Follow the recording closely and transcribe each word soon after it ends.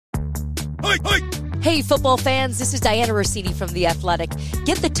Hey, football fans, this is Diana Rossini from The Athletic.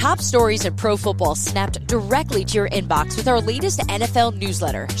 Get the top stories in pro football snapped directly to your inbox with our latest NFL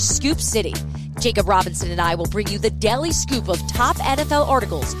newsletter, Scoop City. Jacob Robinson and I will bring you the daily scoop of top NFL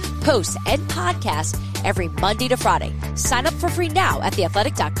articles, posts, and podcasts every Monday to Friday. Sign up for free now at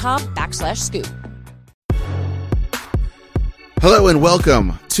theathletic.com/scoop. Hello and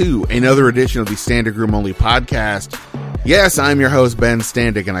welcome to another edition of the Standig Room Only podcast. Yes, I'm your host, Ben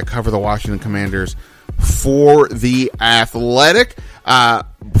Standig, and I cover the Washington Commanders for The Athletic.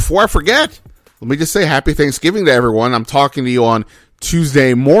 Before I forget, let me just say happy Thanksgiving to everyone. I'm talking to you on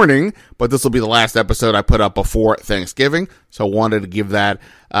Tuesday morning, but this will be the last episode I put up before Thanksgiving, so I wanted to give that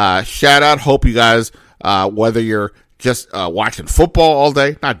shout out. Hope you guys, whether you're just watching football all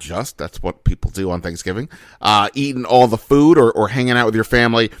day, not just, that's what people do on Thanksgiving, eating all the food or hanging out with your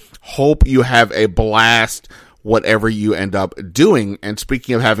family, hope you have a blast whatever you end up doing. And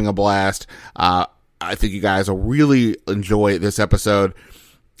speaking of having a blast, I think you guys will really enjoy this episode.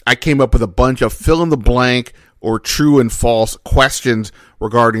 I came up with a bunch of fill-in-the-blank or true and false questions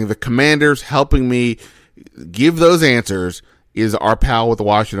regarding the Commanders. Helping me give those answers is our pal with the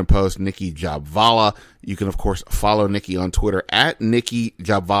Washington Post, Nicki Jhabvala. You can, of course, follow Nicki on Twitter at Nicki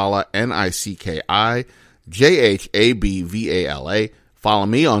Jhabvala, NICKI JHABVALA. Follow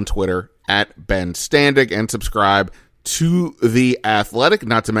me on Twitter at Ben Standig, and subscribe to The Athletic.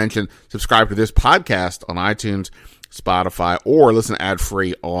 Not to mention, subscribe to this podcast on iTunes, Spotify, or listen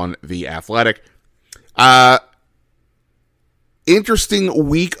ad-free on The Athletic. Interesting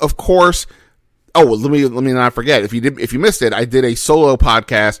week, of course. Oh, let me not forget. If you missed it, I did a solo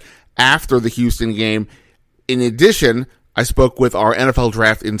podcast after the Houston game. In addition, I spoke with our NFL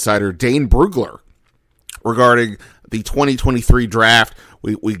draft insider Dane Brugler regarding the 2023 draft.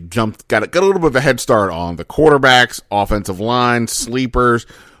 We got a little bit of a head start on the quarterbacks, offensive line, sleepers.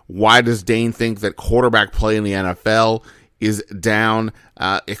 Why does Dane think that quarterback play in the NFL is down,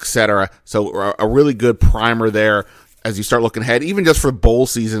 etc. So a really good primer there as you start looking ahead, even just for bowl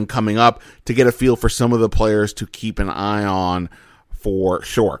season coming up, to get a feel for some of the players to keep an eye on for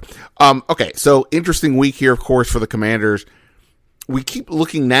sure. Okay, so interesting week here, of course, for the Commanders. We keep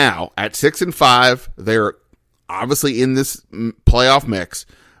looking now at 6-5. They're obviously in this playoff mix,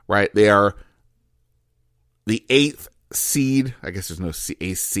 right? They are the 8th seed. I guess there's no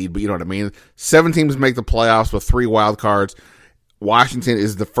 8th seed, but you know what I mean. 7 teams make the playoffs with 3 wild cards. Washington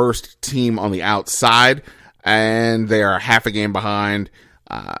is the first team on the outside, and they are half a game behind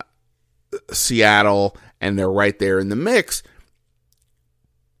Seattle, and they're right there in the mix.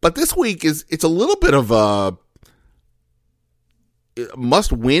 But this week it's a little bit of a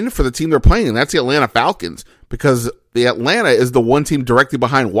must win for the team they're playing, and that's the Atlanta Falcons, because the Atlanta is the one team directly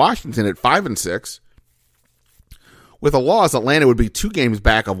behind Washington at 5-6. With a loss, Atlanta would be 2 games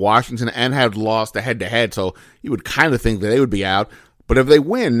back of Washington and had lost a head-to-head, so you would kind of think that they would be out. But if they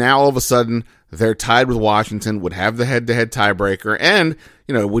win, now all of a sudden they're tied with Washington, would have the head-to-head tiebreaker, and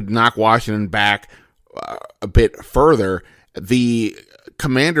would knock Washington back a bit further. The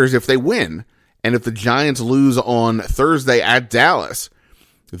Commanders, if they win, and if the Giants lose on Thursday at Dallas,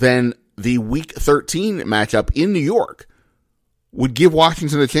 then the Week 13 matchup in New York would give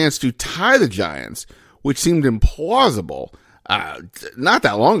Washington a chance to tie the Giants, which seemed implausible not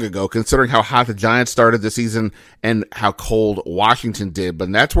that long ago, considering how hot the Giants started the season and how cold Washington did.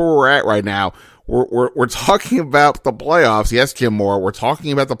 But that's where we're at right now. We're talking about the playoffs. Yes, Jim Moore, we're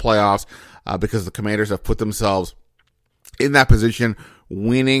talking about the playoffs because the Commanders have put themselves in that position,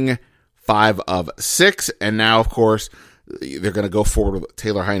 winning 5 of 6, and now, of course, they're going to go forward with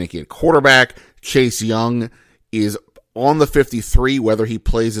Taylor Heinicke at quarterback. Chase Young is on the 53. Whether he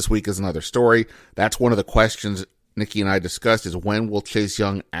plays this week is another story. That's one of the questions Nicki and I discussed, is when will Chase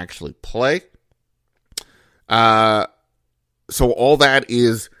Young actually play? So all that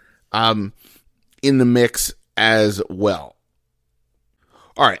is in the mix as well.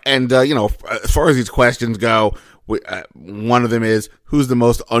 All right, and as far as these questions go, one of them is, who's the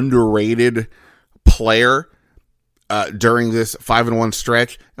most underrated player during this 5-1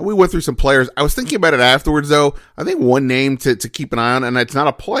 stretch? And we went through some players. I was thinking about it afterwards, though. I think one name to keep an eye on, and it's not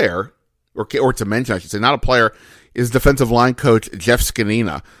a player, or to mention, I should say, not a player, is defensive line coach Jeff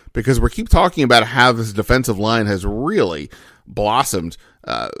Scanina, because we keep talking about how this defensive line has really blossomed.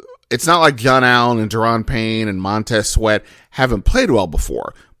 It's not like John Allen and Deron Payne and Montez Sweat haven't played well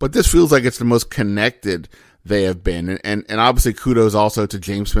before, but this feels like it's the most connected they have been. And obviously kudos also to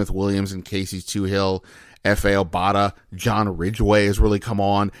James Smith-Williams and Casey Toohill, F.A. Obata. John Ridgeway has really come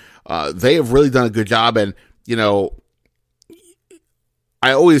on. They have really done a good job. And,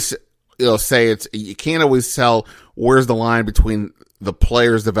 I always, say you can't always tell where's the line between the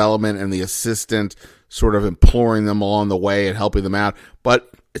player's development and the assistant sort of imploring them along the way and helping them out. But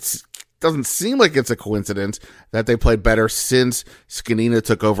it doesn't seem like it's a coincidence that they played better since Scanina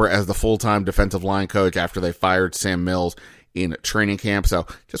took over as the full-time defensive line coach after they fired Sam Mills in training camp. So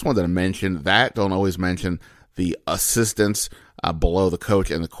just wanted to mention that. Don't always mention the assistants below the coach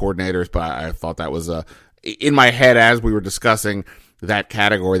and the coordinators, but I thought that was in my head as we were discussing that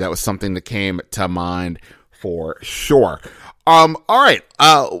category. That was something that came to mind for sure. All right.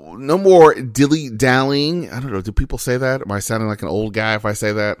 No more dilly-dallying. I don't know. Do people say that? Am I sounding like an old guy if I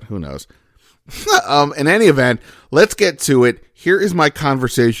say that? Who knows? In any event, let's get to it. Here is my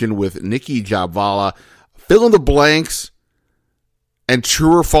conversation with Nicki Jhabvala. Fill in the blanks and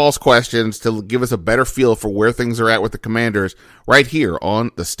true or false questions to give us a better feel for where things are at with the Commanders right here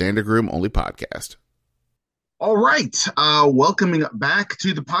on the Standig Room Only podcast. All right. Welcoming back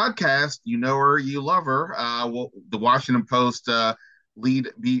to the podcast. You know her, you love her. The Washington Post lead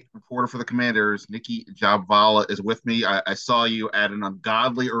beat reporter for the Commanders, Nicki Jhabvala, is with me. I saw you at an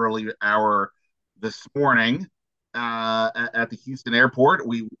ungodly early hour this morning at the Houston airport.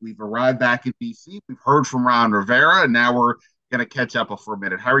 We've arrived back in D.C. We've heard from Ron Rivera, and now we're going to catch up for a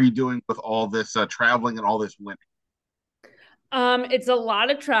minute. How are you doing with all this traveling and all this winning? It's a lot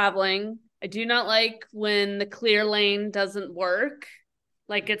of traveling. I do not like when the clear lane doesn't work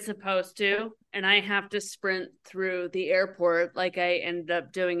like it's supposed to, and I have to sprint through the airport like I ended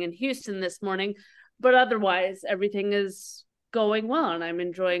up doing in Houston this morning. But otherwise, everything is going well, and I'm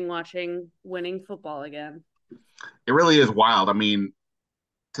enjoying watching winning football again. It really is wild. I mean,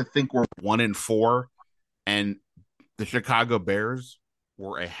 to think we're 1-4, and the Chicago Bears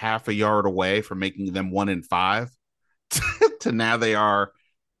were a half a yard away from making them 1-5, to now they are,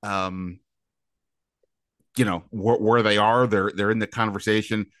 where they are. They're in the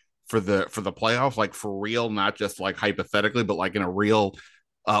conversation for the playoffs, like for real, not just like hypothetically, but like in a real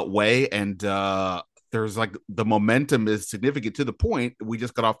way. And there's like the momentum is significant to the point. We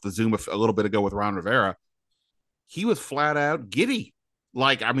just got off the Zoom a little bit ago with Ron Rivera. He was flat out giddy.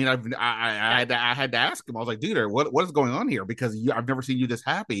 Like, I mean, I had to ask him. I was like, dude, what is going on here? Because I've never seen you this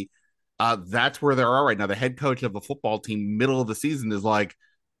happy. That's where they are right now. The head coach of a football team, middle of the season, is like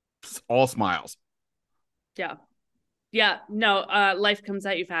all smiles. Yeah. No, life comes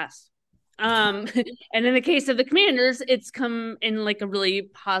at you fast. And in the case of the Commanders, it's come in like a really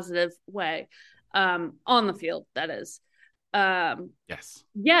positive way. On the field, that is. Yes.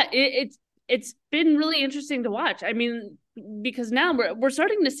 Yeah, it's been really interesting to watch. I mean, because now we're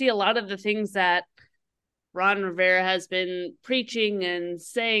starting to see a lot of the things that Ron Rivera has been preaching and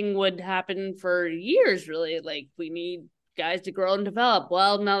saying would happen for years, really. Like, we need guys to grow and develop.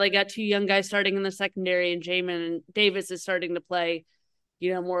 Well, now they got two young guys starting in the secondary, and Jamin Davis is starting to play,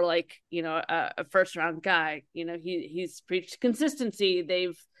 more like, a first round guy. He's preached consistency.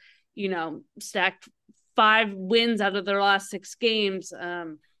 They've, stacked 5 wins out of their last 6 games.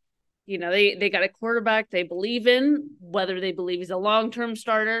 They got a quarterback they believe in. Whether they believe he's a long-term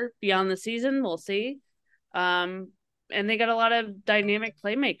starter beyond the season, we'll see. And they got a lot of dynamic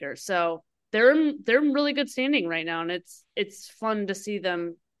playmakers. So they're in really good standing right now, and it's fun to see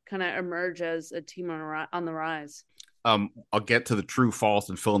them kind of emerge as a team on the rise. I'll get to the true, false,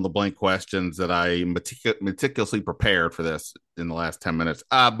 and fill in the blank questions that I meticulously prepared for this in the last 10 minutes.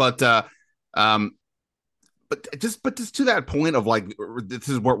 But just to that point of like, this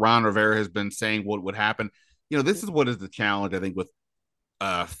is what Ron Rivera has been saying what would happen. This is what is the challenge, I think, with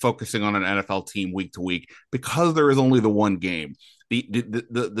focusing on an NFL team week to week, because there is only the one game.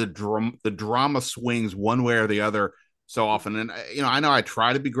 The drama swings one way or the other so often. And, I know I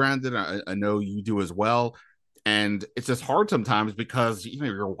try to be grounded. I know you do as well. And it's just hard sometimes because,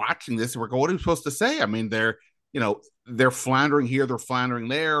 you're watching this and we're going, what are we supposed to say? I mean, they're floundering here, they're floundering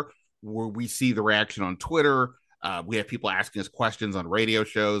there. Where we see the reaction on Twitter. We have people asking us questions on radio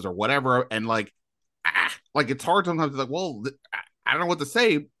shows or whatever. And it's hard sometimes. It's like, well, I don't know what to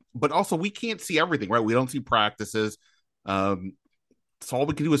say, but also we can't see everything, right? We don't see practices. So all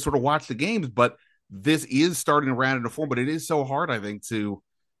we can do is sort of watch the games, but this is starting to round into form, but it is so hard, I think, to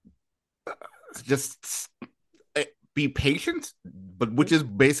just be patient, but which is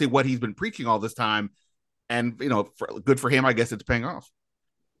basically what he's been preaching all this time. And, good for him, I guess it's paying off.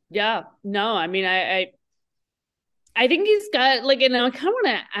 Yeah, no, I mean, I think he's got, like, and I kind of want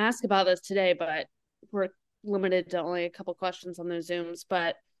to ask about this today, but we're limited to only a couple questions on those Zooms.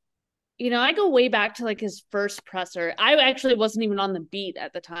 But, I go way back to like his first presser. I actually wasn't even on the beat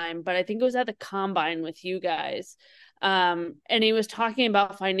at the time, but I think it was at the combine with you guys. And he was talking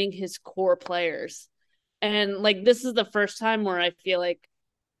about finding his core players. And like, this is the first time where I feel like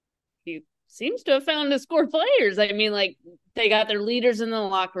he seems to have found his core players. I mean, like, they got their leaders in the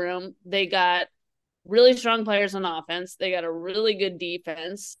locker room. They got really strong players on offense. They got a really good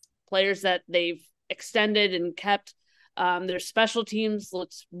defense, players that they've extended and kept. Their special teams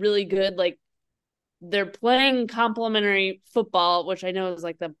looks really good. Like, they're playing complementary football, which I know is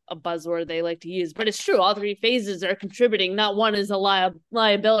like a buzzword they like to use, but it's true. All three phases are contributing. Not one is a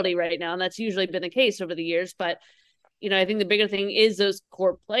liability right now, and that's usually been the case over the years. But I think the bigger thing is those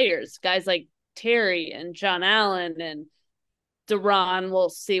core players, guys like Terry and John Allen and Duran. We'll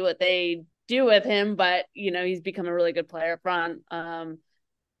see what they do with him, but he's become a really good player up front.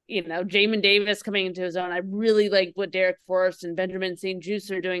 Jamin Davis coming into his own. I really like what Derek Forrest and Benjamin St. Juste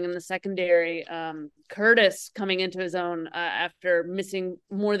are doing in the secondary. Curtis coming into his own after missing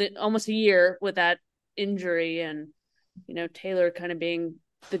more than almost a year with that injury, and Taylor kind of being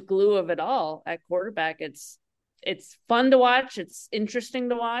the glue of it all at quarterback. It's fun to watch. It's interesting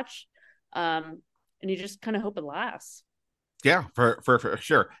to watch. And you just kind of hope it lasts. Yeah, for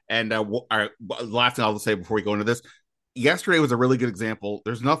sure. And last thing I'll say before we go into this, yesterday was a really good example.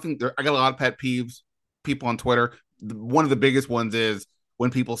 There's nothing there. I got a lot of pet peeves, people on Twitter. One of the biggest ones is when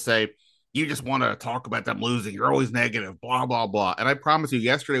people say, you just want to talk about them losing. You're always negative, blah, blah, blah. And I promise you,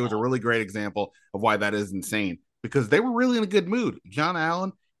 yesterday was a really great example of why that is insane, because they were really in a good mood. John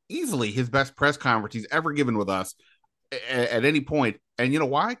Allen, easily his best press conference he's ever given with us at any point. And you know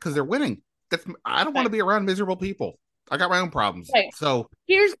why? Because they're winning. I don't want to be around miserable people. I got my own problems. Right. So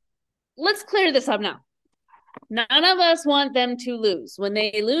let's clear this up now. None of us want them to lose. When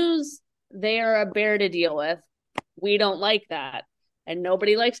they lose, they are a bear to deal with. We don't like that. And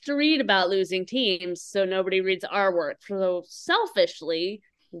nobody likes to read about losing teams, so nobody reads our work. So selfishly,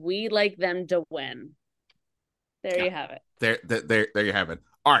 we like them to win. There you have it. There you have it.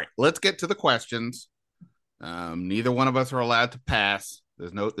 All right, let's get to the questions. Neither one of us are allowed to pass.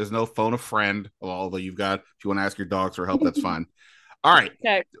 There's no phone a friend, although if you want to ask your dogs for help, that's fine. All right.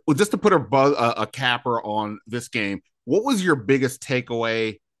 Okay. Well, just to put a capper on this game, what was your biggest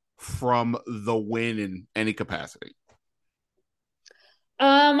takeaway from the win in any capacity?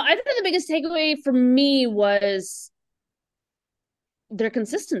 I think the biggest takeaway for me was their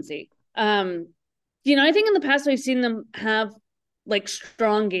consistency. I think in the past we've seen them have like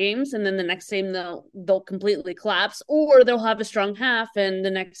strong games, and then the next game they'll completely collapse, or they'll have a strong half and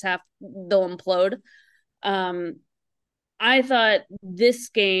the next half they'll implode. I thought this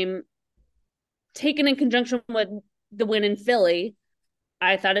game, taken in conjunction with the win in Philly,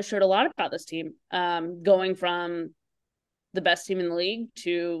 I thought it showed a lot about this team, going from the best team in the league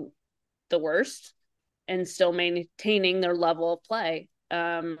to the worst and still maintaining their level of play.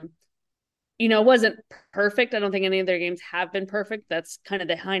 It wasn't perfect. I don't think any of their games have been perfect. That's kind of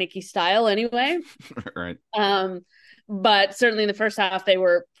the Heinicke style anyway. Right. But certainly in the first half, they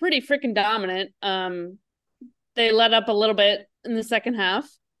were pretty freaking dominant. They let up a little bit in the second half.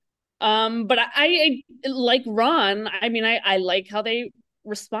 But I like Ron. I mean, I like how they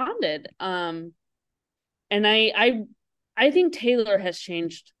responded. And I think Taylor has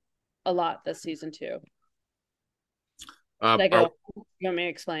changed a lot this season too. You want me to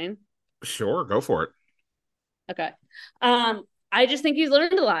explain? Sure, go for it. Okay. I just think he's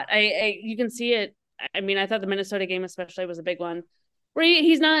learned a lot. You can see it. I mean, I thought the Minnesota game especially was a big one where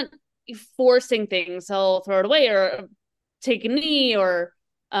he's not forcing things. He'll throw it away or take a knee or,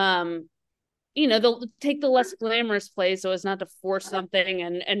 they'll take the less glamorous play so as not to force something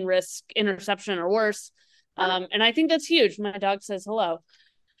and risk interception or worse. And I think that's huge. My dog says hello.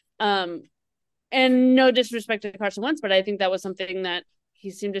 And no disrespect to Carson Wentz, but I think that was something that he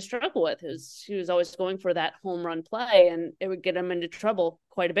seemed to struggle with. He was always going for that home run play, and it would get him into trouble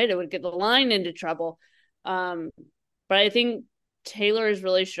quite a bit. It would get the line into trouble. But I think Taylor is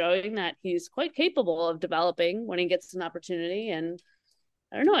really showing that he's quite capable of developing when he gets an opportunity. And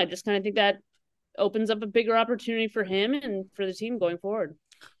I don't know, I just kind of think that opens up a bigger opportunity for him and for the team going forward.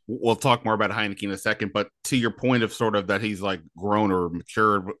 We'll talk more about Heinicke in a second, but to your point of sort of that he's like grown or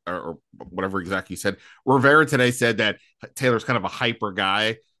matured or whatever exactly you said, Rivera today said that Taylor's kind of a hyper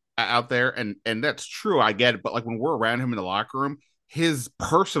guy out there. And that's true. I get it. But like when we're around him in the locker room, his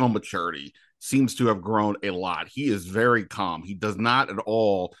personal maturity seems to have grown a lot. He is very calm. He does not at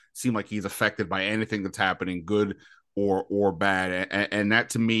all seem like he's affected by anything that's happening, good or bad. And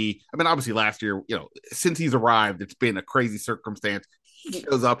that to me, I mean, obviously last year, since he's arrived, it's been a crazy circumstance. He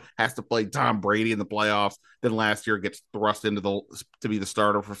shows up, has to play Tom Brady in the playoffs. Then last year gets thrust into to be the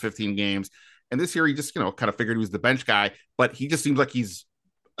starter for 15 games. And this year he just, kind of figured he was the bench guy, but he just seems like he's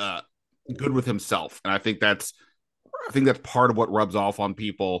good with himself. And I think that's part of what rubs off on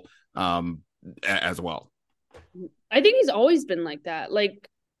people as well. I think he's always been like that. Like,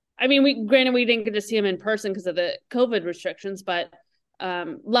 I mean, we didn't get to see him in person because of the COVID restrictions, but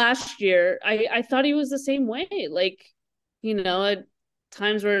last year I thought he was the same way. Like, at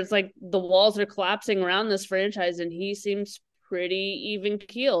times where it's like the walls are collapsing around this franchise and he seems pretty even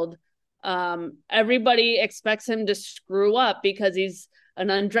keeled. Everybody expects him to screw up because he's an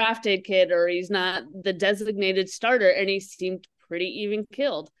undrafted kid or he's not the designated starter, and he seemed pretty even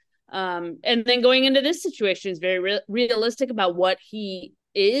keeled. And then going into this situation is very realistic about what he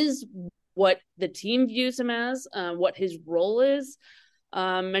is, what the team views him as, what his role is.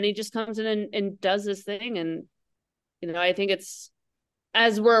 And he just comes in and does this thing. And, I think it's,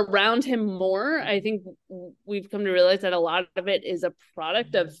 as we're around him more, I think we've come to realize that a lot of it is a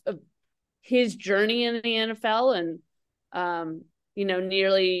product of his journey in the NFL and,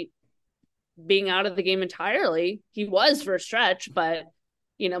 nearly being out of the game entirely. He was for a stretch, but,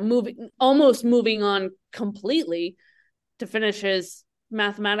 almost moving on completely to finish his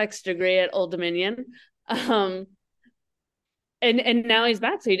mathematics degree at Old Dominion. And now he's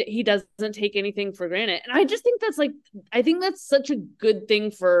back, so he doesn't take anything for granted. And I just think that's such a good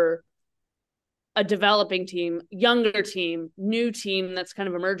thing for a developing team, younger team, new team that's kind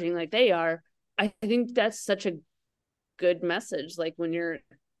of emerging like they are. I think that's such a good message. Like when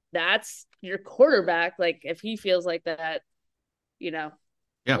that's your quarterback, like if he feels like that, yeah.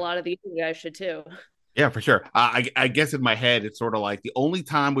 A lot of the other guys should too. Yeah, for sure. I guess in my head, it's sort of like the only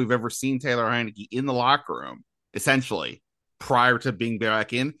time we've ever seen Taylor Heinicke in the locker room, essentially, prior to being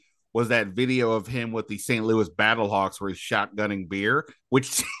back in, was that video of him with the St. Louis Battlehawks where he's shotgunning beer, which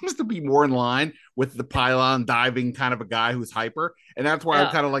seems to be more in line with the pylon diving kind of a guy who's hyper. And that's why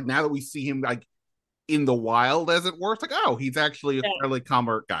I'm kind of like, now that we see him like in the wild, as it were, it's like, oh, he's actually a fairly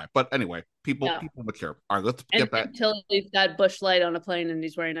calmer guy. But anyway, people mature. All right, let's get that. Until he's got Busch Light on a plane and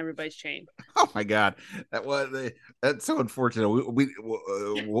he's wearing everybody's chain. Oh my God, that's so unfortunate.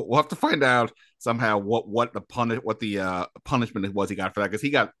 We'll have to find out somehow what the punishment was he got for that,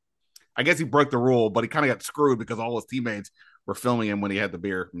 because I guess he broke the rule, but he kind of got screwed because all his teammates were filming him when he had the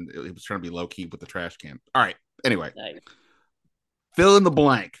beer. And he was trying to be low key with the trash can. All right, anyway, fill in the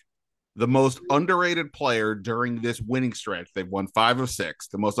blank. The most underrated player during this winning stretch, they've won 5 of 6.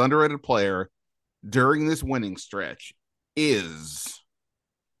 The most underrated player during this winning stretch is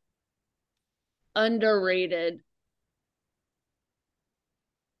underrated.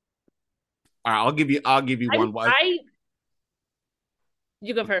 All right, I'll give you one.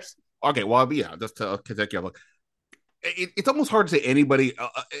 You go first. Okay, well, yeah, just to take you look. It's almost hard to say anybody,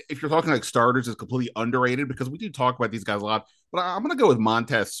 if you're talking like starters, is completely underrated, because we do talk about these guys a lot. But I'm going to go with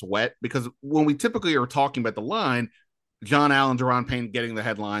Montez Sweat, because when we typically are talking about the line, John Allen, Deron Payne getting the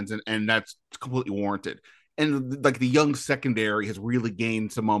headlines, and that's completely warranted. And like the young secondary has really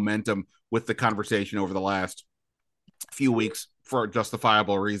gained some momentum with the conversation over the last few weeks for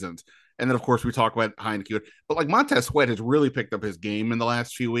justifiable reasons. And then, of course, we talk about Heinicke. But like Montez Sweat has really picked up his game in the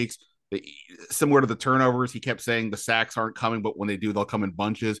last few weeks. Similar to the turnovers, he kept saying the sacks aren't coming, but when they do, they'll come in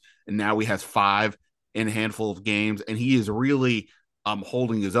bunches. And now he has 5 in a handful of games, and he is really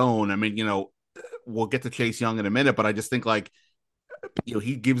holding his own. I mean, we'll get to Chase Young in a minute, but I just think like,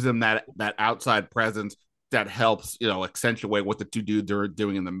 he gives them that outside presence that helps, accentuate what the two dudes are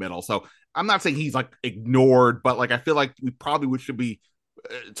doing in the middle. So I'm not saying he's like ignored, but like I feel like we probably should be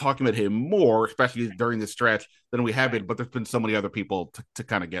talking about him more, especially during this stretch, than we have been. But there's been so many other people to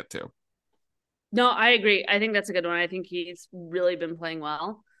kind of get to. No, I agree. I think that's a good one. I think he's really been playing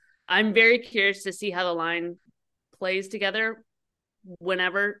well. I'm very curious to see how the line plays together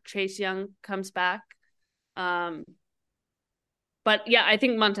whenever Chase Young comes back. But yeah, I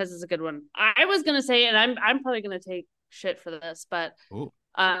think Montez is a good one. I was gonna say, and I'm probably gonna take shit for this, but am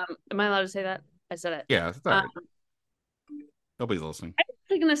I allowed to say that? I said it. Yeah, that's all right. Nobody's listening. I'm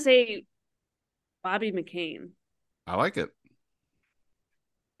actually gonna say Bobby McCain. I like it.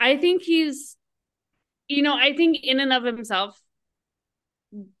 I think he's, I think in and of himself,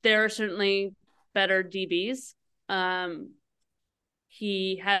 there are certainly better DBs.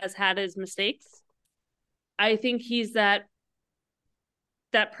 He has had his mistakes. I think he's that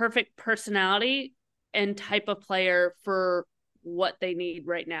perfect personality and type of player for what they need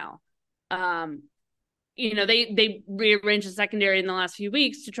right now. They rearranged the secondary in the last few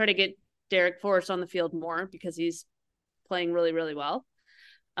weeks to try to get Derek Forrest on the field more because he's playing really, really well.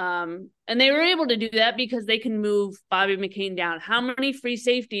 And they were able to do that because they can move Bobby McCain down. How many free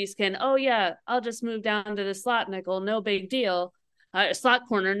safeties I'll just move down to the slot nickel, no big deal. Slot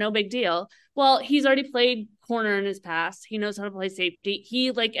corner, no big deal. Well, he's already played corner in his past. He knows how to play safety.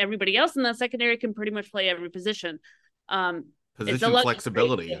 He, like everybody else in that secondary, can pretty much play every position. Position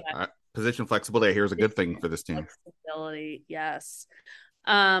flexibility. Position flexibility, here's a good thing for this team. Flexibility, yes.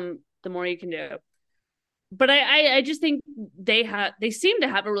 the more you can do. But I just think they seem to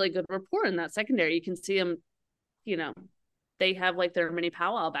have a really good rapport in that secondary. You can see them, they have like their mini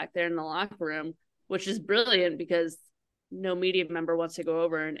powwow back there in the locker room, which is brilliant because no media member wants to go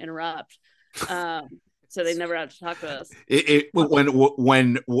over and interrupt. So they never have to talk to us.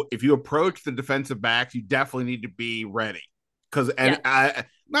 When if you approach the defensive backs, you definitely need to be ready. Because I'm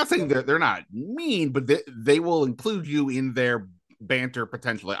not saying they're not mean, but they will include you in their banter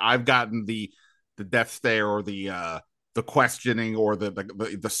potentially. I've gotten the death stare or the questioning or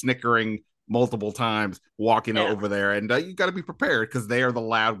the snickering multiple times walking over there, and you got to be prepared because they are the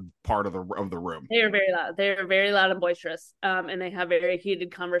loud part of the room. They are very loud. They are very loud and boisterous, and they have very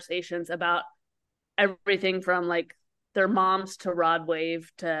heated conversations about everything from like their moms to rod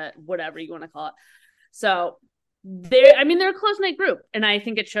wave to whatever you want to call it. So they're a close-knit group, and I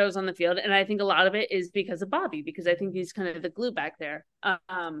think it shows on the field, and I think a lot of it is because of Bobby, because I think he's kind of the glue back there.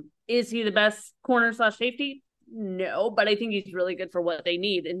 Is he the best corner/safety? No, but I think he's really good for what they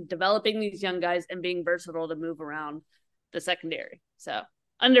need in developing these young guys and being versatile to move around the secondary. So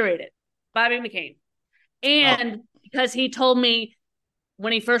underrated, Bobby McCain. And because he told me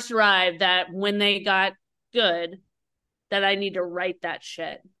when he first arrived that when they got good, that I need to write that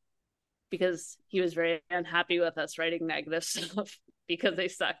shit, because he was very unhappy with us writing negative stuff because they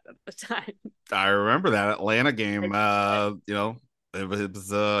sucked at the time. I remember that Atlanta game. It was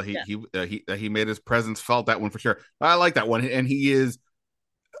he made his presence felt, that one for sure. I like that one, and he is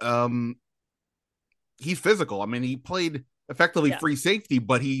he's physical. I mean, he played effectively free safety,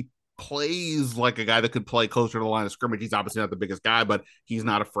 but he plays like a guy that could play closer to the line of scrimmage. He's obviously not the biggest guy, but he's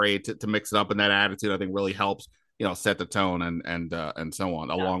not afraid to mix it up, and that attitude I think really helps set the tone and so on,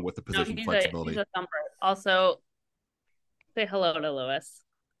 along with the position flexibility. He's a thumper. Also, say hello to Lewis.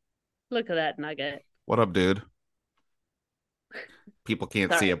 Look at that nugget. What up, dude? People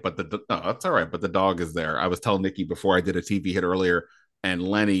can't see it, but that's all right. But the dog is there. I was telling Nicki before I did a TV hit earlier, and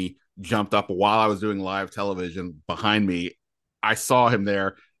Lenny jumped up while I was doing live television behind me. I saw him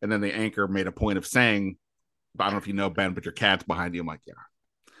there, and then the anchor made a point of saying, I don't know if you know, Ben, but your cat's behind you. I'm like, yeah.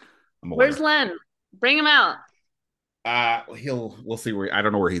 Where's Len? Bring him out. We'll see where, I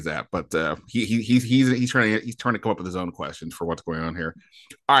don't know where he's at, but he's trying to come up with his own questions for what's going on here.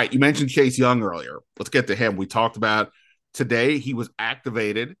 All right, you mentioned Chase Young earlier. Let's get to him. We talked about today he was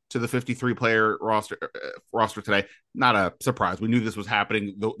activated to the 53 player roster today. Not a surprise. We knew this was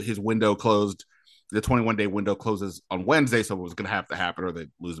happening. His window closed. The 21-day window closes on Wednesday, so it was going to have to happen or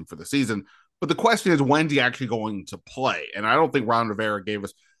they'd lose him for the season. But the question is, when's he actually going to play? And I don't think Ron Rivera gave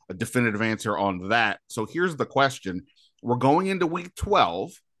us a definitive answer on that. So here's the question. We're going into week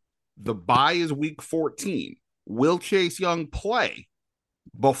 12. The bye is week 14. Will Chase Young play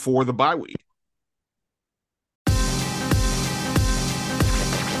before the bye week?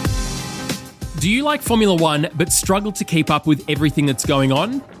 Do you like Formula One but struggle to keep up with everything that's going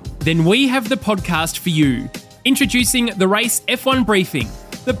on? Then we have the podcast for you. Introducing the Race F1 Briefing,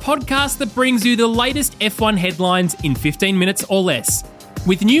 the podcast that brings you the latest F1 headlines in 15 minutes or less.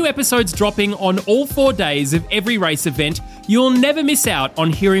 With new episodes dropping on all 4 days of every race event, you'll never miss out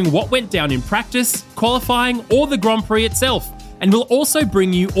on hearing what went down in practice, qualifying, or the Grand Prix itself. And we'll also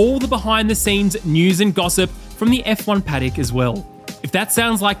bring you all the behind-the-scenes news and gossip from the F1 paddock as well. If that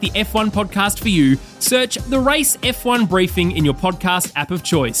sounds like the F1 podcast for you, search the Race F1 Briefing in your podcast app of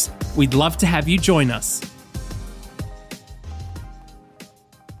choice. We'd love to have you join us.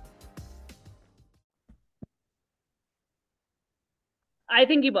 I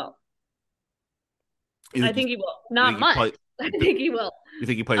think he will. I think he will. Not much. I think he will. You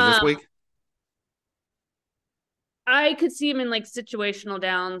think he plays this week? I could see him in like situational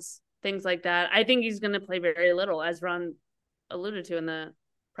downs, things like that. I think he's going to play very little, as Ron alluded to in the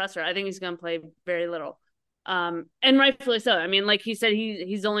presser. I think he's going to play very little. And rightfully so. I mean, like he said,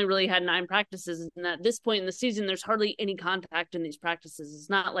 he's only really had 9 practices. And at this point in the season, there's hardly any contact in these practices. It's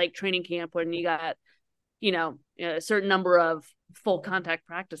not like training camp when you got, a certain number of full contact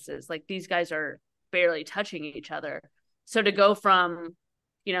practices. Like these guys are barely touching each other. So to go from,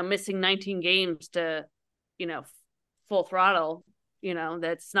 missing 19 games to, full throttle,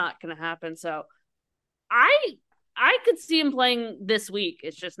 that's not going to happen. So I could see him playing this week.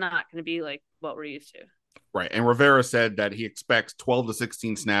 It's just not going to be like what we're used to. Right. And Rivera said that he expects 12 to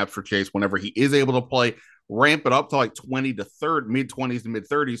 16 snaps for Chase whenever he is able to play, ramp it up to like 20 to mid-20s to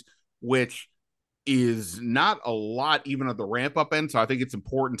mid-30s, which is not a lot even at the ramp-up end. So I think it's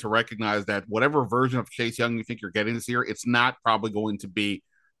important to recognize that whatever version of Chase Young you think you're getting this year, it's not probably going to be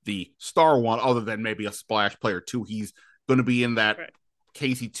the star one other than maybe a splash player too. He's going to be in that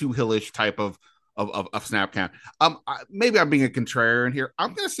Casey Toohill-ish type of of snap count. Maybe I'm being a contrarian here.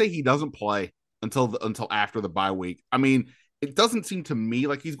 I'm going to say he doesn't play until after the bye week. I mean, it doesn't seem to me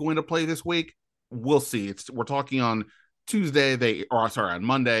like he's going to play this week. We'll see. We're talking on Tuesday. On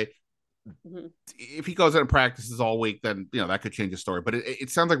Monday. Mm-hmm. If he goes out and practices all week, then that could change the story. But it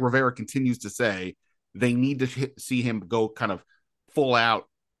sounds like Rivera continues to say they need to see him go kind of full out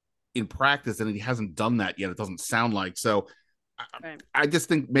in practice, and he hasn't done that yet. It doesn't sound like so. Right. I just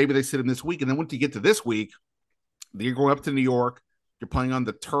think maybe they sit him this week, and then once you get to this week, you're going up to New York. You're playing on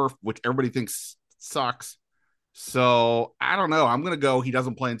the turf, which everybody thinks sucks. So I don't know. I'm going to go. He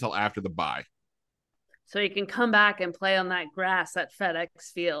doesn't play until after the bye. So he can come back and play on that grass at FedEx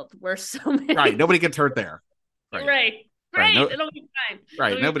Field, where so many. Right. Nobody gets hurt there. Right. It'll be fine.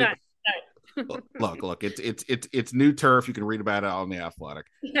 Right. It'll Nobody. Look. It's new turf. You can read about it on The Athletic.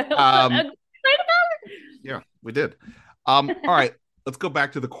 Yeah, we did. All right, let's go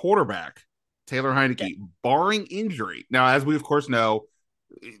back to the quarterback, Taylor Heinicke, barring injury. Now, as we of course know,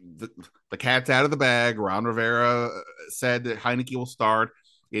 the cat's out of the bag. Ron Rivera said that Heinicke will start.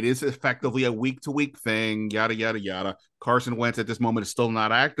 It is effectively a week-to-week thing, yada, yada, yada. Carson Wentz at this moment is still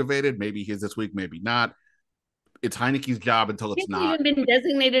not activated. Maybe he's this week, maybe not. It's Heinicke's job until it's not. He hasn't even been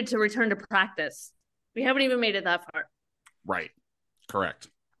designated to return to practice. We haven't even made it that far. Right. Correct.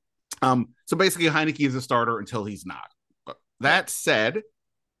 So basically, Heinicke is a starter until he's not. That said,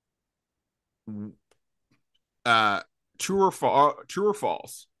 true or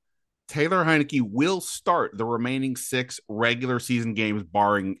false, Taylor Heinicke will start the remaining 6 regular season games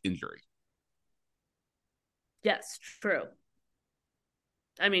barring injury. Yes, true.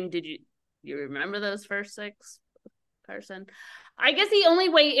 I mean, did you remember those first 6, Carson? I guess the only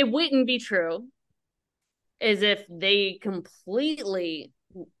way it wouldn't be true is if they completely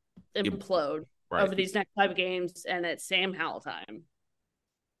implode over these next 5 games and it's Sam Howell time.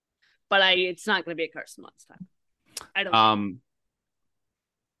 But it's not going to be a Carson Wentz time. I don't.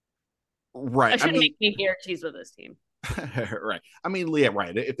 Right. I shouldn't make any guarantees with this team. Right. I mean, yeah,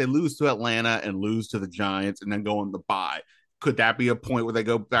 right. If they lose to Atlanta and lose to the Giants and then go on the bye, could that be a point where they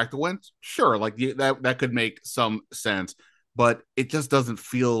go back to Wentz? Sure. Like that could make some sense, but it just doesn't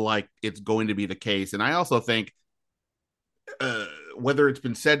feel like it's going to be the case. And I also think whether it's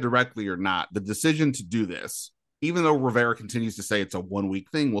been said directly or not, the decision to do this, even though Rivera continues to say it's a 1-week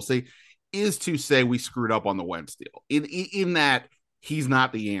thing, we'll see, is to say we screwed up on the Wentz deal. In that he's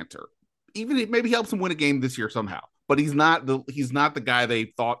not the answer. Even it maybe helps him win a game this year somehow, but he's not the guy they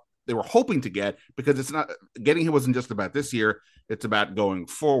thought they were hoping to get, because it's not getting him wasn't just about this year. It's about going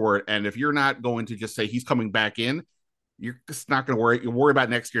forward. And if you're not going to just say he's coming back in, you're just not going to worry. You worry about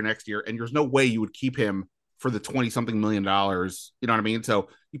next year. And there's no way you would keep him for the 20-something million dollars. You know what I mean? So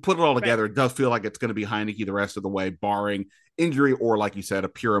you put it all together. Right. It does feel like it's going to be Heinicke the rest of the way, barring injury or, like you said, a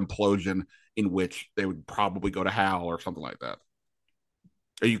pure implosion in which they would probably go to Hal or something like that.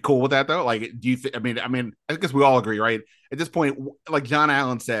 Are you cool with that though? Like, do you think? I mean, I guess we all agree, right? At this point, like John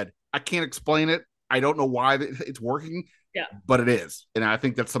Allen said, I can't explain it. I don't know why it's working. Yeah, but it is, and I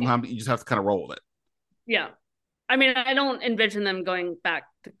think that sometimes you just have to kind of roll with it. Yeah, I mean, I don't envision them going back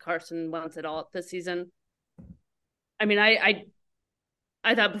to Carson Wentz at all this season. I mean, I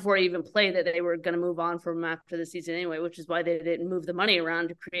thought before he even played that they were going to move on from him after the season anyway, which is why they didn't move the money around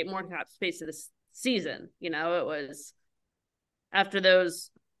to create more cap space this season. You know, it was after those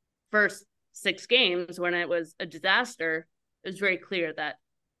first 6 games when it was a disaster, it was very clear that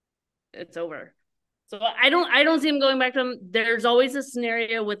it's over. So I don't see him going back to him. There's always a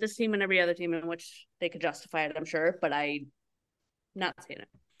scenario with this team and every other team in which they could justify it, I'm sure, but I'm not seeing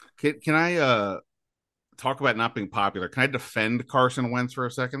it. Can I talk about not being popular? Can I defend Carson Wentz for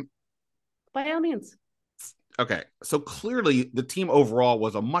a second? By all means. Okay, so clearly the team overall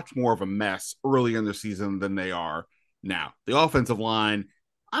was a much more of a mess early in the season than they are now. The offensive line,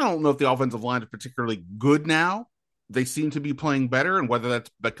 I don't know if the offensive line is particularly good now. They seem to be playing better, and whether that's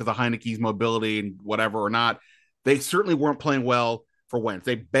because of Heinicke's mobility and whatever or not, they certainly weren't playing well for Wentz.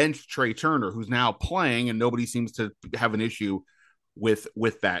 They benched Trey Turner, who's now playing, and nobody seems to have an issue with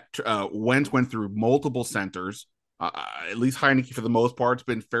that. Wentz went through multiple centers. At least Heinicke, for the most part, has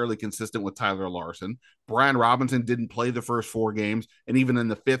been fairly consistent with Tyler Larson. Brian Robinson didn't play the first 4 games, and even in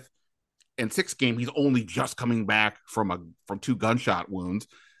the 5th and 6th game, he's only just coming back from 2 gunshot wounds.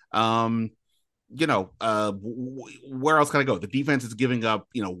 Where else can I go? The defense is giving up,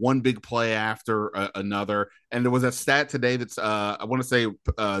 one big play after another. And there was a stat today that's, I want to say,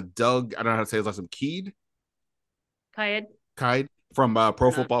 Doug, I don't know how to say his last name, Kaid from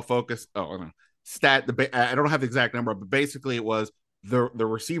Pro Football Focus. Oh, I don't know. Stat, I don't have the exact number, but basically it was the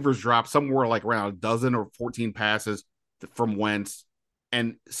receivers dropped somewhere like around a dozen or 14 passes from Wentz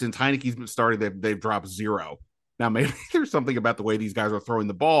And since Heinicke's been starting, they've dropped 0. Now, maybe there's something about the way these guys are throwing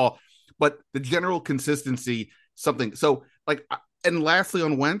the ball, but the general consistency, something. So, like, and lastly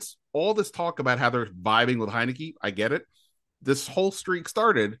on Wentz, all this talk about how they're vibing with Heinicke, I get it. This whole streak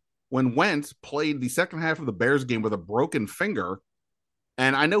started when Wentz played the second half of the Bears game with a broken finger.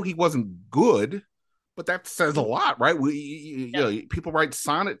 And I know he wasn't good, but that says a lot, right? You know, people write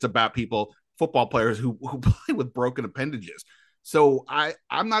sonnets about football players who play with broken appendages. So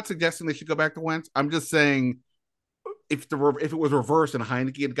I'm not suggesting they should go back to Wentz. I'm just saying if it was reversed and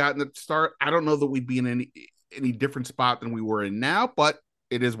Heinicke had gotten the start, I don't know that we'd be in any different spot than we were in now, but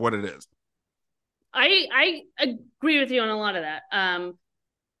it is what it is. I agree with you on a lot of that.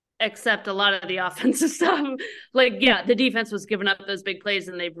 Except a lot of the offensive stuff. Like, yeah, the defense was giving up those big plays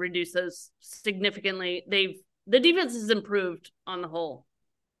and they've reduced those significantly. The defense has improved on the whole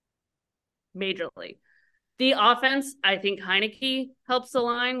majorly. The offense, I think Heinicke helps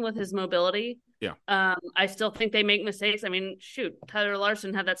align with his mobility. Yeah. I still think they make mistakes. I mean, shoot, Tyler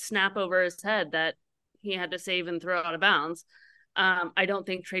Larson had that snap over his head that he had to save and throw out of bounds. I don't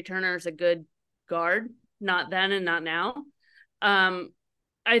think Trey Turner is a good guard, not then and not now.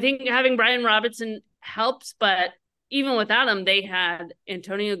 I think having Brian Robinson helps, but even without him, they had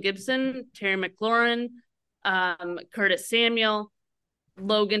Antonio Gibson, Terry McLaurin, Curtis Samuel,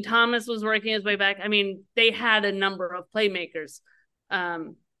 Logan Thomas was working his way back. I mean, they had a number of playmakers.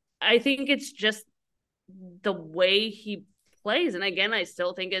 I think it's just the way he plays. And again, I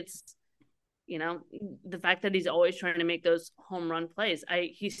still think it's, you know, the fact that he's always trying to make those home run plays.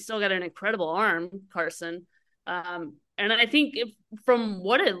 He's still got an incredible arm, Carson. And I think from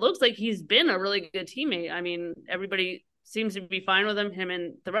what it looks like, he's been a really good teammate. I mean, everybody seems to be fine with him. Him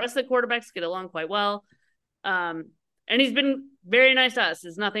and the rest of the quarterbacks get along quite well. And he's been very nice to us.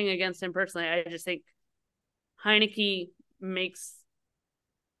 There's nothing against him personally. I just think Heinicke makes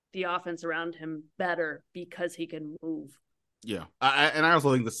the offense around him better because he can move. Yeah. And I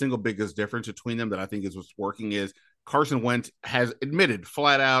also think the single biggest difference between them that I think is what's working is Carson Wentz has admitted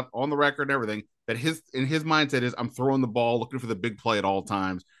flat out on the record and everything that his mindset is I'm throwing the ball, looking for the big play at all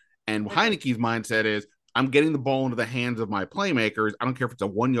times. And Heinicke's mindset is I'm getting the ball into the hands of my playmakers. I don't care if it's a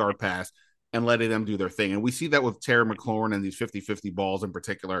 1-yard pass and letting them do their thing. And we see that with Terry McLaurin and these 50-50 balls in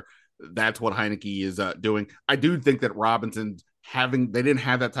particular. That's what Heinicke is doing. I do think that Robinson's they didn't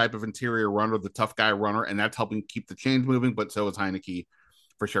have that type of interior runner, the tough guy runner, and that's helping keep the chains moving, but so is Heinicke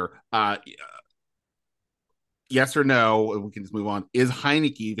for sure. Yes or no, we can just move on. Is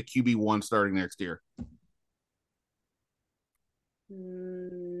Heinicke the QB1 starting next year?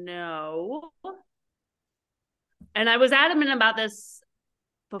 No. And I was adamant about this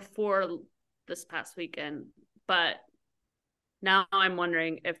before this past weekend, but now I'm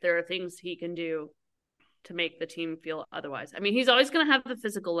wondering if there are things he can do to make the team feel otherwise. I mean, he's always going to have the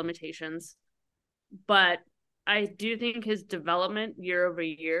physical limitations, but I do think his development year over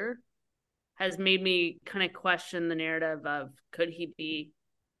year has made me kind of question the narrative of could he be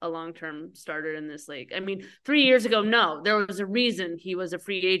a long-term starter in this league? I mean, 3 years ago, no, there was a reason he was a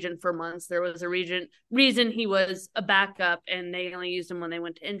free agent for months. There was a reason he was a backup and they only used him when they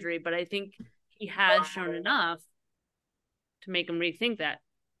went to injury. But I think he has shown enough to make him rethink that.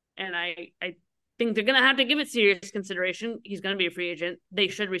 And I think they're going to have to give it serious consideration. He's going to be a free agent. They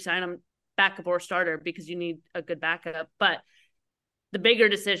should resign him backup or starter because you need a good backup. But the bigger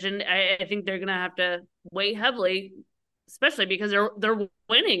decision, I think they're going to have to weigh heavily, especially because they're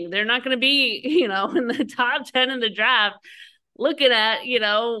winning. They're not going to be, in the top 10 in the draft looking at,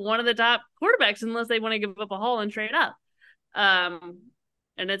 one of the top quarterbacks unless they want to give up a haul and trade up.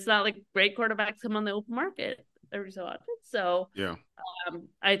 And it's not like great quarterbacks come on the open market every so often. So yeah,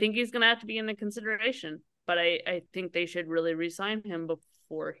 I think he's going to have to be in the consideration, but I think they should really re-sign him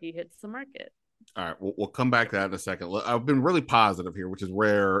before he hits the market. All right, we'll come back to that in a second. I've been really positive here, which is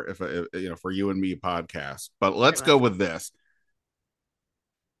rare if for you and me podcast. But let's go with this: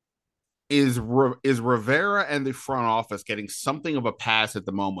 is Rivera and the front office getting something of a pass at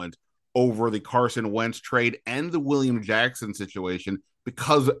the moment over the Carson Wentz trade and the William Jackson situation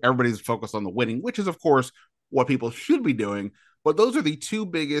because everybody's focused on the winning, which is of course what people should be doing. But those are the two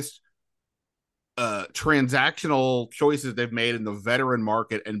biggest transactional choices they've made in the veteran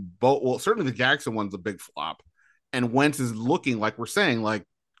market, and certainly the Jackson one's a big flop, and Wentz is looking like we're saying like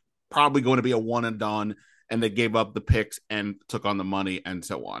probably going to be a one and done, and they gave up the picks and took on the money and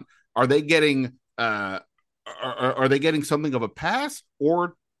so on. Are they getting are they getting something of a pass,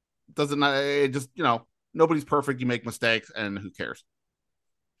 or does it not? It just nobody's perfect, you make mistakes, and who cares?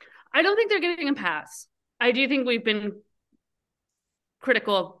 I don't think they're getting a pass. I do think we've been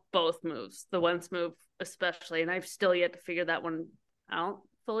critical of both moves, the Wentz move especially, and I've still yet to figure that one out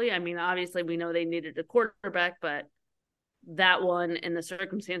fully. I mean, obviously we know they needed a quarterback, but that one and the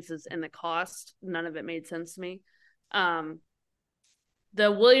circumstances and the cost, none of it made sense to me.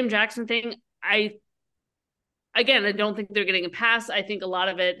 The William Jackson thing, I don't think they're getting a pass. I think a lot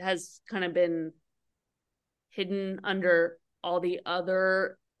of it has kind of been hidden under all the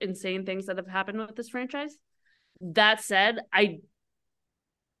other insane things that have happened with this franchise. That said, I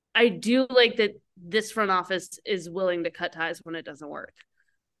do like that this front office is willing to cut ties when it doesn't work.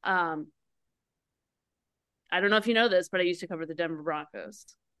 I don't know if you know this, but I used to cover the Denver Broncos.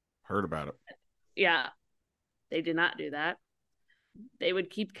 Heard about it. Yeah. They did not do that. They would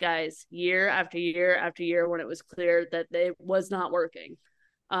keep guys year after year after year when it was clear that it was not working.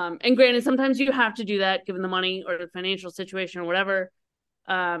 And granted, sometimes you have to do that given the money or the financial situation or whatever.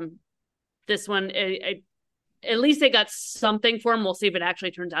 This one, at least they got something for him. We'll see if it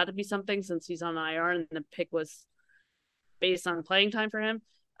actually turns out to be something since he's on IR and the pick was based on playing time for him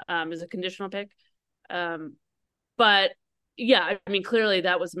as a conditional pick. But yeah, I mean, clearly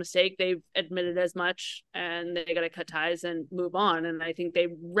that was a mistake. They've admitted as much and they got to cut ties and move on. And I think they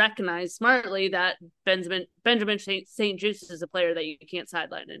recognize smartly that Benjamin St. Juste is a player that you can't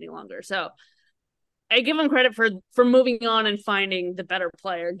sideline any longer. So I give them credit for moving on and finding the better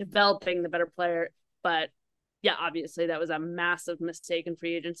player, developing the better player. But yeah, obviously that was a massive mistake in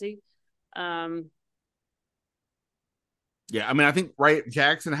free agency. Yeah, I mean, I think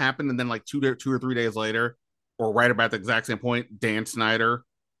Jackson happened, and then like 2 or 3 days later, or right about the exact same point, Dan Snyder,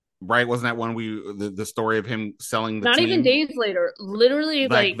 right? Wasn't that one the story of him selling the Not team? even days later, literally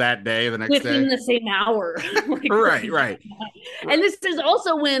like that day, the next within day, the same hour. right. And this is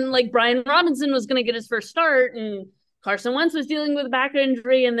also when like Brian Robinson was going to get his first start, and Carson Wentz was dealing with a back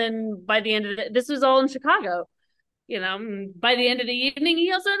injury, and then by the end of this was all in Chicago. You know, by the end of the evening,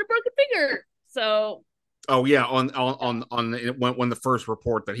 he also had a broken finger. So. Oh yeah, on when the first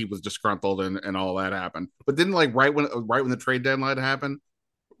report that he was disgruntled and all that happened, but didn't like right when the trade deadline happened,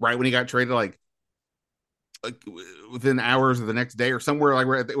 right when he got traded, like within hours of the next day or somewhere,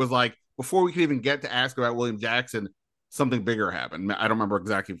 like it was like before we could even get to ask about William Jackson, something bigger happened. I don't remember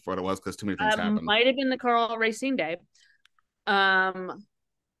exactly what it was because too many things happened. Might have been the Carl Racine day. When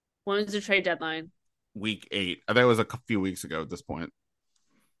was the trade deadline? Week 8. I think it was a few weeks ago at this point.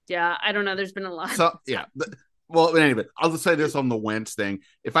 Yeah, I don't know. There's been a lot. So yeah, well, anyway, I'll just say this on the Wentz thing.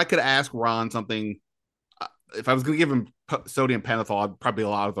 If I could ask Ron something, if I was going to give him sodium pentothal, probably a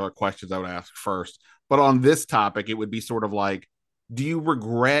lot of other questions I would ask first. But on this topic, it would be sort of like, do you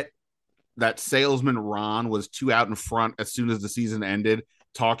regret that salesman Ron was too out in front as soon as the season ended,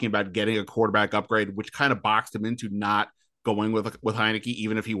 talking about getting a quarterback upgrade, which kind of boxed him into not going with Heinicke,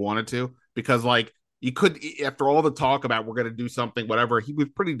 even if he wanted to, because like. You could, after all the talk about we're going to do something, whatever, he was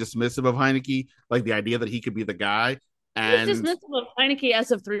pretty dismissive of Heinicke, like the idea that he could be the guy. And he was dismissive of Heinicke as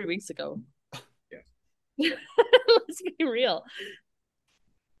of 3 weeks ago. Yeah. Let's be real.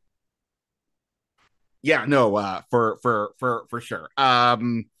 Yeah, no, for sure. All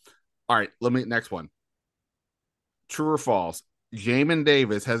right, next one. True or false? Jamin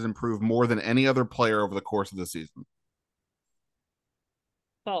Davis has improved more than any other player over the course of the season.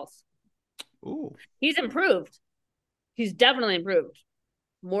 False. Ooh. He's improved. He's definitely improved.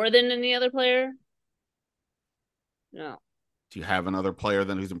 More than any other player? No. Do you have another player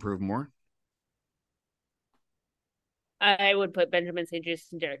then who's improved more? I would put Benjamin St.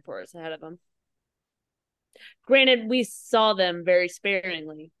 Juste and Derek Torres ahead of him. Granted, we saw them very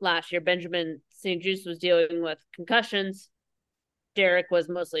sparingly last year. Benjamin St. Juste was dealing with concussions. Derek was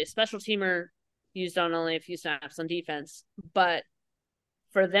mostly a special teamer, used on only a few snaps on defense. But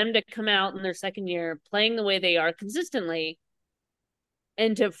for them to come out in their second year playing the way they are consistently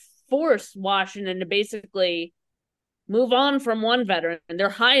and to force Washington to basically move on from one veteran, their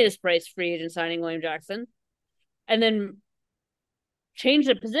highest priced free agent signing, William Jackson, and then change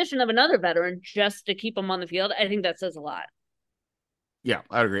the position of another veteran just to keep him on the field, I think that says a lot. Yeah,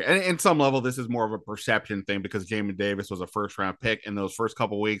 I agree. And in some level, this is more of a perception thing because Jamin Davis was a first-round pick in those first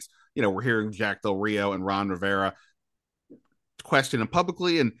couple weeks. You know, we're hearing Jack Del Rio and Ron Rivera question him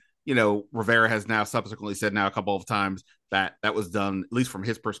publicly, and Rivera has now subsequently said a couple of times that was done, at least from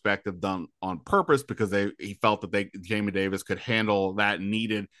his perspective, done on purpose because he felt that Jamin Davis could handle that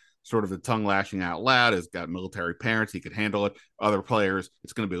needed sort of the tongue lashing out loud. He's got military parents, he could handle it. Other players,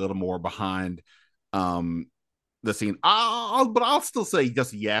 it's going to be a little more behind the scene. But I'll still say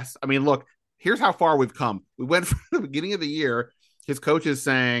just yes. I mean, look, here's how far we've come. We went from the beginning of the year, his coach is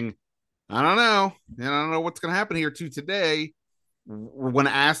saying, I don't know what's going to happen here to today. When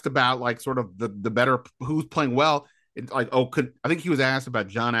asked about like sort of the better who's playing well, I think he was asked about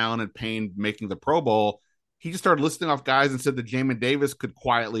John Allen and Payne making the Pro Bowl, he just started listing off guys and said that Jamin Davis could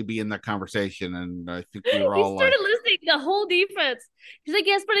quietly be in that conversation. And I think we were He all started listing the whole defense. He's like,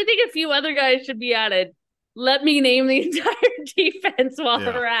 yes, but I think a few other guys should be added. Let me name the entire defense while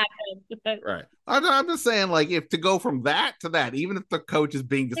we're at it. Right. I'm just saying, like, if to go from that to that, even if the coach is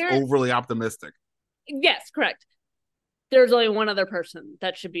being just overly optimistic. Yes, correct. There's only one other person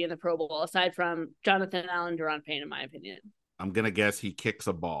that should be in the Pro Bowl aside from Jonathan Allen, Daron Payne, in my opinion. I'm going to guess he kicks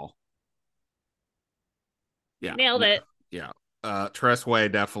a ball. Yeah. Nailed it. Yeah. Tressway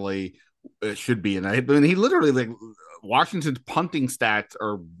definitely should be in that. I mean, he literally, like, Washington's punting stats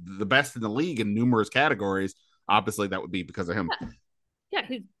are the best in the league in numerous categories. Obviously, that would be because of him. Yeah,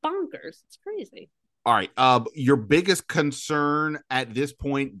 he's bonkers. It's crazy. All right. Your biggest concern at this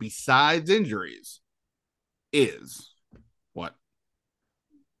point, besides injuries, is what?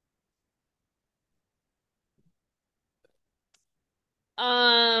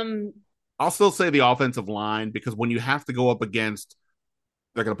 I'll still say the offensive line, because when you have to go up against,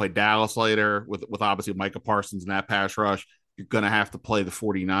 they're going to play Dallas later with obviously Micah Parsons and that pass rush. You're going to have to play the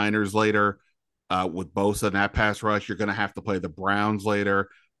 49ers later with Bosa and that pass rush. You're going to have to play the Browns later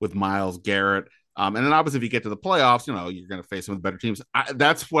with Myles Garrett. And then obviously if you get to the playoffs, you know, you're going to face some of the better teams.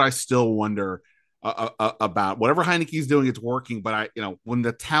 That's what I still wonder about. Whatever Heinicke's doing, it's working. But when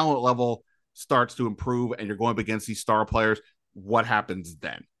the talent level starts to improve and you're going up against these star players, what happens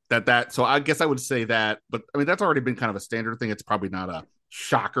then? So I guess I would say that, but I mean, that's already been kind of a standard thing. It's probably not a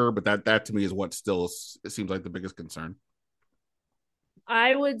shocker, but that to me is what still it seems like the biggest concern.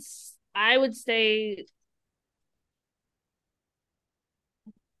 I would say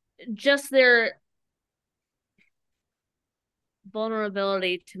just their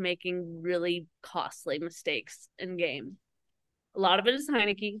vulnerability to making really costly mistakes in game. A lot of it is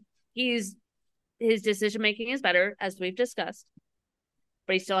Heinicke. His decision making is better, as we've discussed,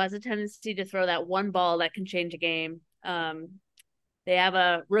 but he still has a tendency to throw that one ball that can change a game. They have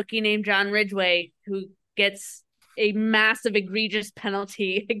a rookie named John Ridgeway who gets a massive, egregious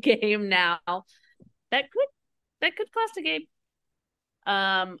penalty a game now. That could cost a game.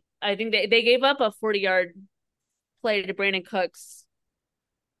 I think they gave up a 40-yard play to Brandon Cooks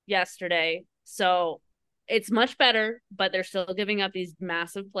yesterday. So it's much better, but they're still giving up these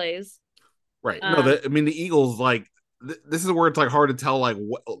massive plays. Right. No, the Eagles, like, this is where it's like hard to tell, like,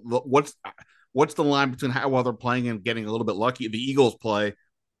 what's the line between how well they're playing and getting a little bit lucky. The Eagles play,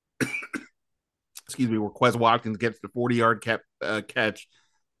 excuse me, where Quez Watkins gets the 40-yard catch,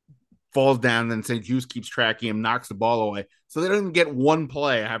 falls down, and then St. Juice keeps tracking him, knocks the ball away. So they don't even get one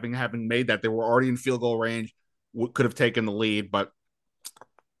play having made that. They were already in field goal range, could have taken the lead, but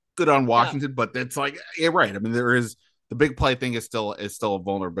good on Washington. Yeah. But it's like, yeah, right. I mean, there is the big play thing is still a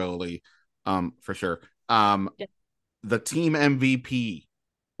vulnerability, for sure. The team MVP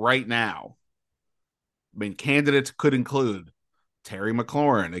right now, I mean, candidates could include Terry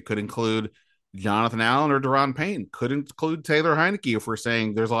McLaurin. It could include Jonathan Allen or Daron Payne. Could include Taylor Heinicke if we're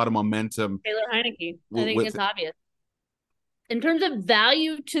saying there's a lot of momentum. Taylor Heinicke. I think it's obvious. In terms of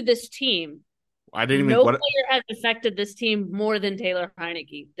value to this team, no player has affected this team more than Taylor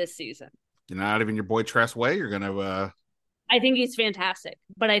Heinicke this season. You're not even your boy Tressway. You're going to... I think he's fantastic.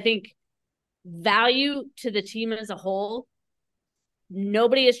 But I think value to the team as a whole,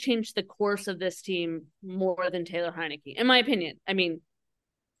 nobody has changed the course of this team more than Taylor Heinicke, in my opinion. I mean,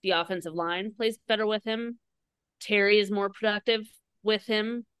 the offensive line plays better with him. Terry is more productive with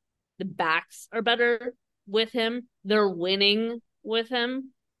him. The backs are better with him. They're winning with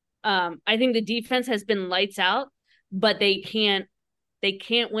him. I think the defense has been lights out, but they can't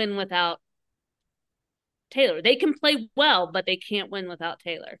win without Taylor. They can play well, but they can't win without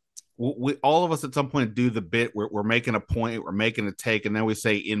Taylor. We all of us at some point do the bit where we're making a point, we're making a take, and then we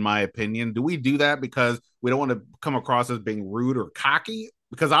say, in my opinion. Do we do that because we don't want to come across as being rude or cocky?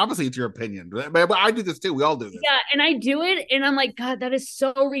 Because obviously it's your opinion. But I do this too. We all do this. Yeah, and I do it, and I'm like, God, that is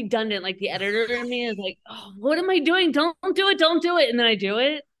so redundant. Like, the editor in me is like, oh, what am I doing? Don't do it. Don't do it. And then I do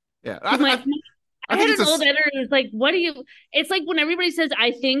it. Yeah. I had an old editor who's like, what do you... It's like when everybody says,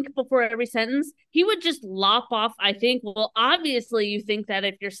 I think, before every sentence, he would just lop off, I think. Well, obviously you think that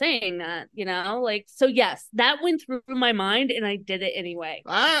if you're saying that, you know? Like, so yes, that went through my mind, and I did it anyway.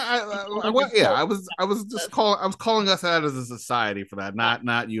 I was calling us out as a society for that,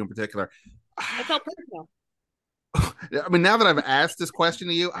 not you in particular. I felt personal. I mean, now that I've asked this question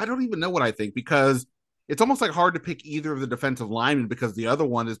to you, I don't even know what I think, because it's almost like hard to pick either of the defensive linemen because the other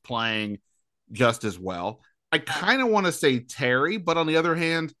one is playing just as well. I kind of want to say Terry, but on the other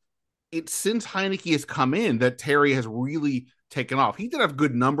hand, it's since Heinicke has come in that Terry has really taken off. He did have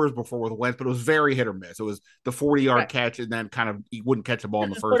good numbers before with Wentz, but it was very hit or miss. It was the 40-yard Right. catch, and then kind of he wouldn't catch the ball in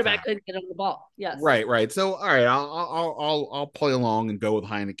the The first quarterback half. couldn't get on the ball. Yes. Right. So all right, I'll play along and go with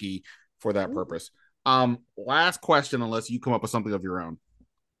Heinicke for that purpose. Last question, unless you come up with something of your own.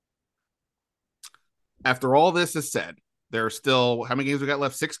 After all this is said, there are still how many games we got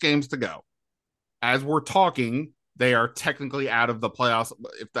left? 6 games to go. As we're talking, they are technically out of the playoffs.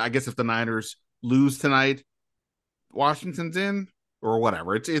 If the Niners lose tonight, Washington's in or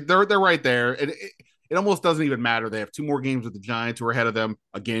whatever. They're right there. It almost doesn't even matter. They have 2 more games with the Giants who are ahead of them,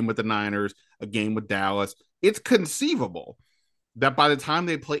 a game with the Niners, a game with Dallas. It's conceivable that by the time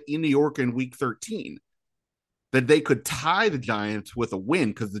they play in New York in week 13, that they could tie the Giants with a win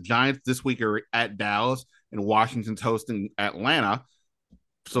because the Giants this week are at Dallas and Washington's hosting Atlanta.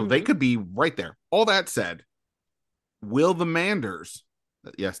 So they could be right there. All that said, will the Manders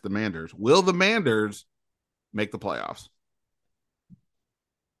make the playoffs?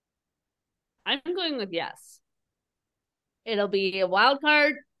 I'm going with yes. It'll be a wild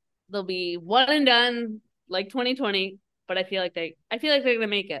card. They'll be one and done like 2020, but I feel like they're going to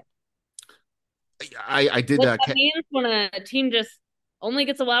make it. I did what that means when a team just only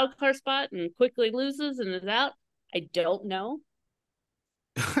gets a wild card spot and quickly loses and is out, I don't know.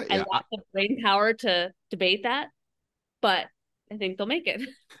 I lack the brain power to debate that, but I think they'll make it.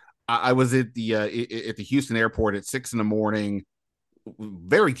 I was at the Houston airport at 6 a.m.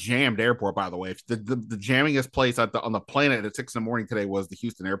 Very jammed airport, by the way. The jammingest place on the planet at 6 a.m. today was the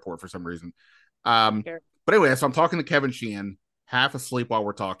Houston airport for some reason. But anyway, so I'm talking to Kevin Sheehan, half asleep while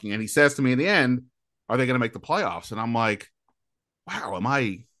we're talking, and he says to me in the end, "Are they going to make the playoffs?" And I'm like, "Wow, am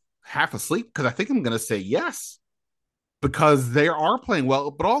I half asleep?" Because I think I'm going to say yes, because they are playing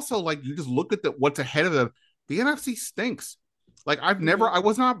well, but also like you just look at what's ahead of them. The NFC stinks. Like I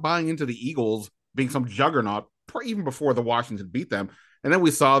was not buying into the Eagles being some juggernaut even before the Washington beat them. And then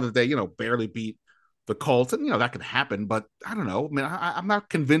we saw that they, barely beat the Colts, and that could happen. But I don't know. I mean, I'm not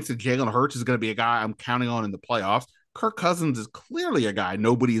convinced that Jalen Hurts is going to be a guy I'm counting on in the playoffs. Kirk Cousins is clearly a guy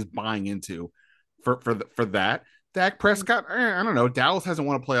nobody is buying into for that. Dak Prescott, I don't know. Dallas hasn't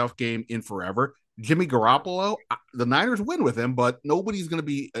won a playoff game in forever. Jimmy Garoppolo, the Niners win with him, but nobody's going to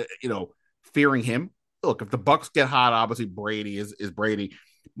be, fearing him. Look, if the Bucks get hot, obviously Brady is Brady.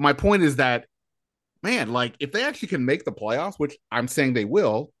 My point is that, man, like if they actually can make the playoffs, which I'm saying they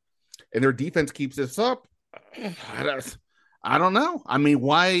will, and their defense keeps this up, I don't know. I mean,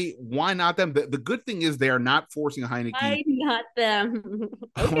 why not them? The good thing is they are not forcing Heinicke. Why not them?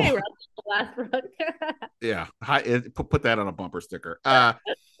 Okay, last round. Yeah, put that on a bumper sticker. But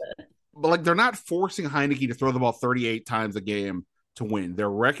like they're not forcing Heinicke to throw the ball 38 times a game to win. They're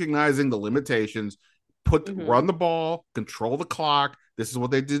recognizing the limitations. Run the ball, control the clock. This is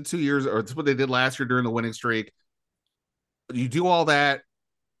what they did 2 years, or this is what they did last year during the winning streak. You do all that.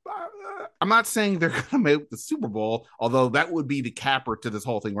 I'm not saying they're going to make the Super Bowl, although that would be the capper to this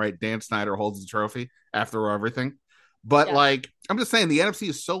whole thing, right? Dan Snyder holds the trophy after everything. But I'm just saying the NFC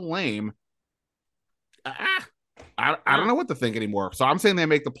is so lame. I don't know what to think anymore. So I'm saying they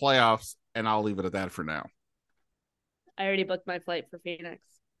make the playoffs, and I'll leave it at that for now. I already booked my flight for Phoenix.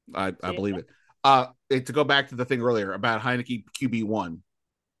 I believe it. To go back to the thing earlier about Heinicke QB1,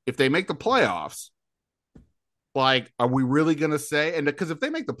 if they make the playoffs, like, are we really going to say? And because if they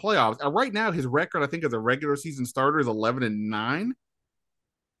make the playoffs, right now his record, I think, as a regular season starter is 11-9.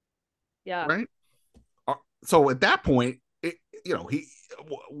 Yeah. Right. So at that point,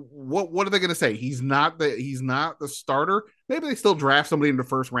 what are they going to say? He's not the starter. Maybe they still draft somebody in the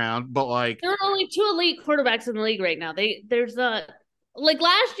first round, but like there are only 2 elite quarterbacks in the league right now. There's a. Like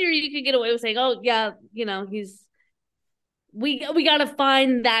last year, you could get away with saying, "Oh yeah, we got to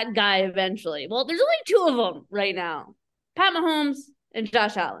find that guy eventually." Well, there's only 2 of them right now: Pat Mahomes and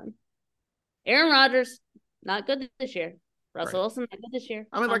Josh Allen. Aaron Rodgers, not good this year. Russell Wilson, not good this year.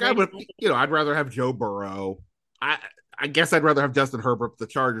 I mean, like I would, I'd rather have Joe Burrow. I guess I'd rather have Justin Herbert. The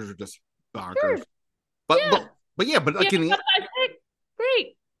Chargers are just bonkers. Sure. But like in the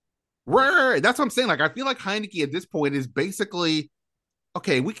great. Right. That's what I'm saying. Like I feel like Heinicke at this point is basically.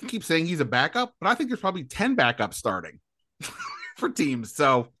 Okay, we can keep saying he's a backup, but I think there's probably 10 backups starting for teams.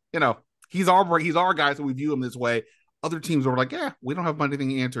 So, he's our guy, so we view him this way. Other teams are like, yeah, we don't have anything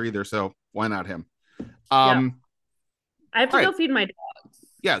to answer either, so why not him? I have to go feed my dogs.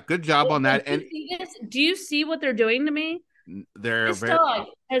 Yeah, good job on that. And do you see what they're doing to me? This dog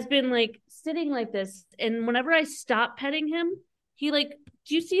has been like sitting like this, and whenever I stop petting him, he like,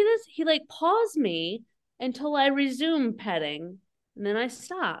 do you see this? He like paws me until I resume petting. And then I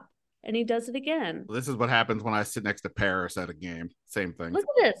stop, and he does it again. Well, this is what happens when I sit next to Paris at a game. Same thing. Look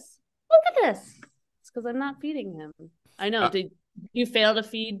at this. It's because I'm not feeding him. I know. Did you fail to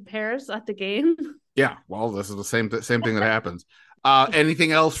feed Paris at the game? Yeah, well, this is the same thing that happens.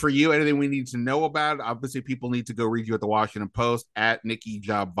 Anything else for you? Anything we need to know about? Obviously, people need to go read you at the Washington Post at Nicki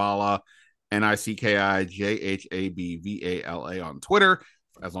Jhabvala, NICKIJHABVALA on Twitter,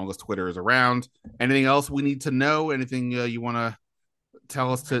 as long as Twitter is around. Anything else we need to know? Anything you want to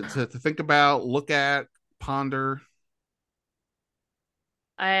tell us to think about, look at, ponder?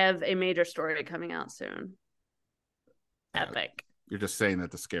 I have a major story coming out soon. Epic. You're just saying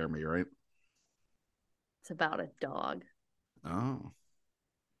that to scare me, right? It's about a dog. Oh.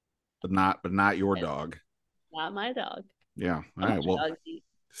 But not your dog. Not my dog. Yeah. All right. Well,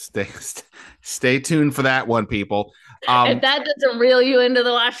 stay tuned for that one, people. If that doesn't reel you into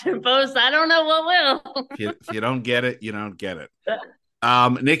the Washington Post, I don't know what will. if you don't get it, you don't get it.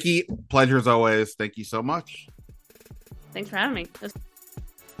 Nicki, pleasure as always. Thank you so much. Thanks for having me.